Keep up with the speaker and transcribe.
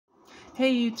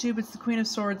Hey YouTube, it's the Queen of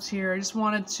Swords here. I just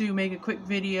wanted to make a quick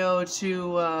video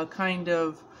to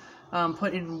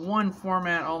put in one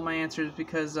format all my answers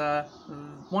because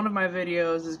one of my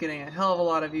videos is getting a hell of a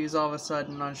lot of views all of a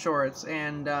sudden on shorts,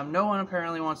 and no one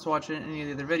apparently wants to watch it in any of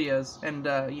the other videos and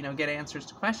get answers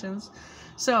to questions.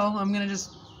 So I'm gonna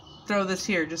just throw this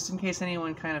here just in case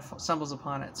anyone kind of stumbles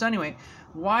upon it. So anyway,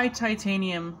 why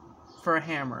titanium for a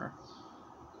hammer?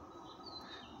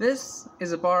 This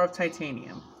is a bar of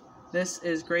titanium. This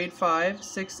is grade 5,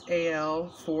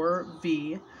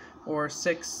 6Al4V, or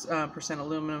 6%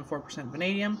 aluminum, 4%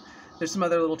 vanadium. There's some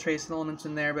other little trace elements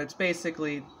in there, but it's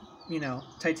basically,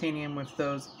 titanium with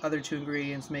those other two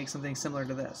ingredients make something similar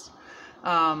to this.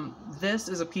 This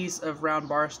is a piece of round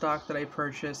bar stock that I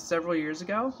purchased several years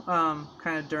ago,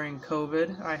 kind of during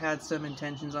COVID. I had some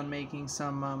intentions on making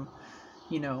some,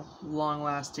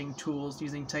 long-lasting tools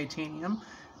using titanium.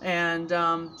 And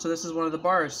so this is one of the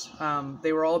bars.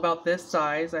 They were all about this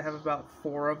size. I have about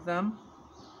 4 of them.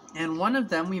 And one of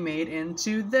them we made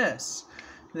into this.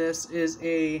 This is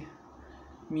a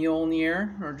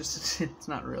Mjolnir, or just, it's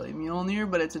not really Mjolnir,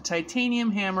 but it's a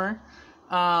titanium hammer.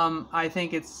 I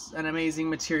think it's an amazing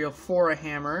material for a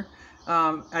hammer.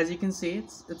 As you can see,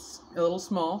 it's a little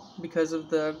small because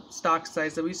of the stock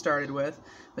size that we started with,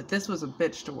 but this was a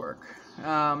bitch to work.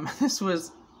 This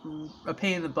was a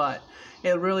pain in the butt.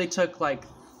 It really took like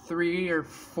 3 or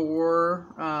 4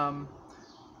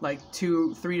 3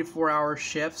 to 4 hour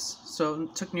shifts, so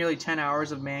it took nearly 10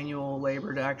 hours of manual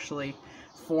labor to actually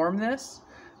form this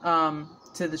to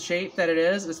the shape that it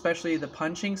is. Especially the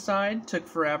punching side took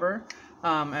forever,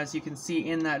 as you can see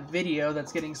in that video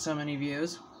that's getting so many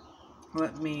views.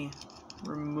 Let me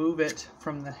remove it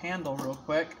from the handle real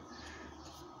quick.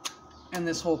 And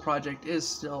this whole project is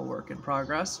still a work in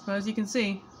progress, but as you can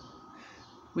see,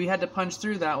 we had to punch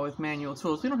through that with manual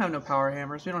tools. We don't have no power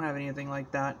hammers. We don't have anything like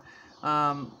that.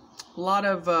 A lot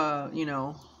of,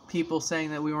 people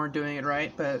saying that we weren't doing it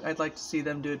right, but I'd like to see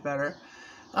them do it better.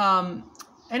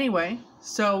 Anyway,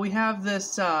 so we have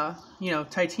this,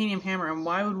 titanium hammer, and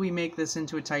why would we make this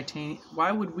into a titanium?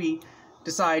 Why would we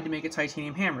decide to make a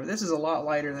titanium hammer? This is a lot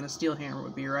lighter than a steel hammer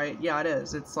would be, right? Yeah, it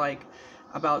is. It's like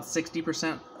about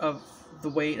 60% of the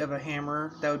weight of a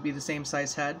hammer that would be the same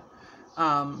size head.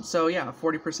 So yeah,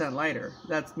 40% lighter.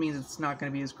 That means it's not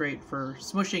going to be as great for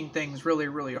smushing things really,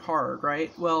 really hard,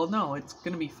 right? Well, no, it's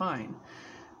going to be fine.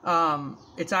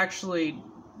 It's actually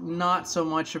not so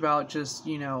much about just,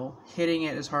 hitting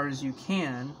it as hard as you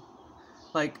can.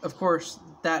 Like, of course,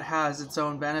 that has its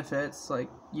own benefits. Like,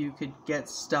 you could get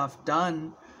stuff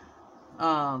done,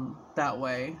 that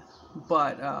way.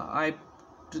 But, I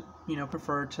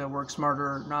prefer to work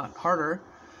smarter, not harder.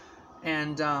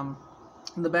 And,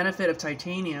 the benefit of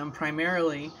titanium,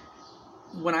 primarily,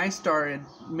 when I started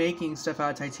making stuff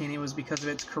out of titanium, was because of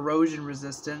its corrosion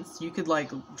resistance. You could,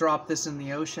 drop this in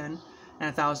the ocean, and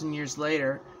 1,000 years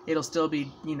later, it'll still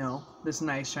be, this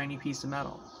nice shiny piece of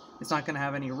metal. It's not going to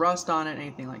have any rust on it,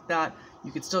 anything like that.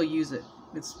 You could still use it.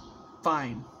 It's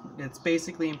fine. It's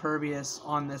basically impervious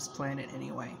on this planet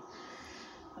anyway.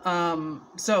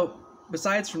 So,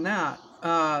 besides from that,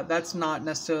 that's not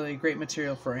necessarily a great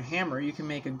material for a hammer. You can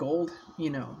make a gold,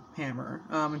 hammer.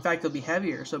 In fact, it'll be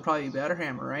heavier, so it'll probably be a better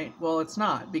hammer, right? Well, it's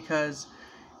not, because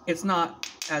it's not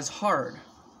as hard.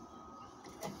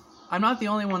 I'm not the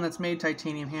only one that's made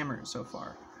titanium hammers so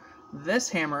far. This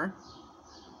hammer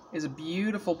is a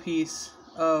beautiful piece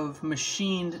of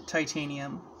machined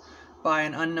titanium by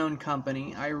an unknown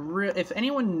company. If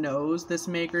anyone knows this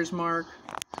maker's mark,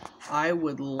 I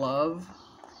would love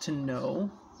to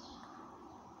know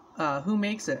who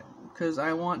makes it, because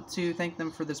I want to thank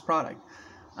them for this product.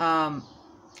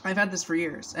 I've had this for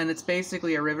years, and it's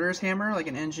basically a riveter's hammer, like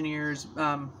an engineer's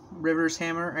riveter's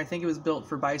hammer. I think it was built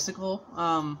for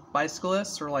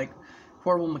bicyclists or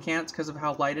portable mechanics because of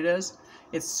how light it is.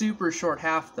 It's super short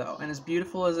haft though, and as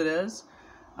beautiful as it is,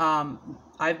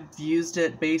 I've used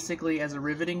it basically as a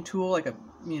riveting tool,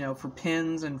 for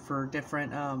pins and for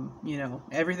different,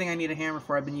 everything I need a hammer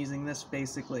for. I've been using this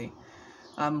basically.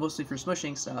 Mostly for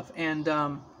smushing stuff, and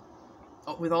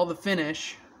with all the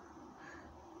finish,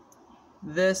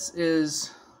 this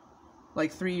is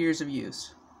like 3 years of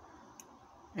use,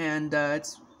 and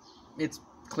it's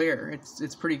clear.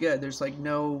 It's pretty good. There's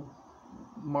no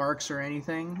marks or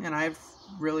anything, and I've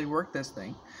really worked this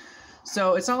thing.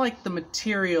 So it's not like the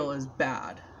material is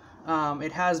bad.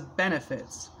 It has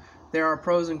benefits. There are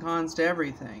pros and cons to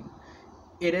everything.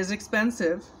 It is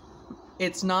expensive.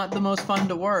 It's not the most fun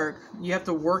to work. You have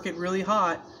to work it really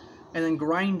hot and then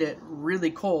grind it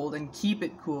really cold and keep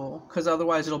it cool, because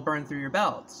otherwise it'll burn through your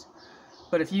belts.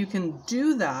 But if you can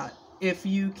do that if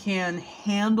you can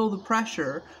handle the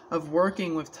pressure of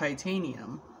working with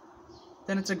titanium,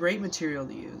 then it's a great material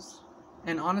to use.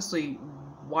 And honestly,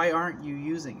 why aren't you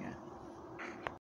using it?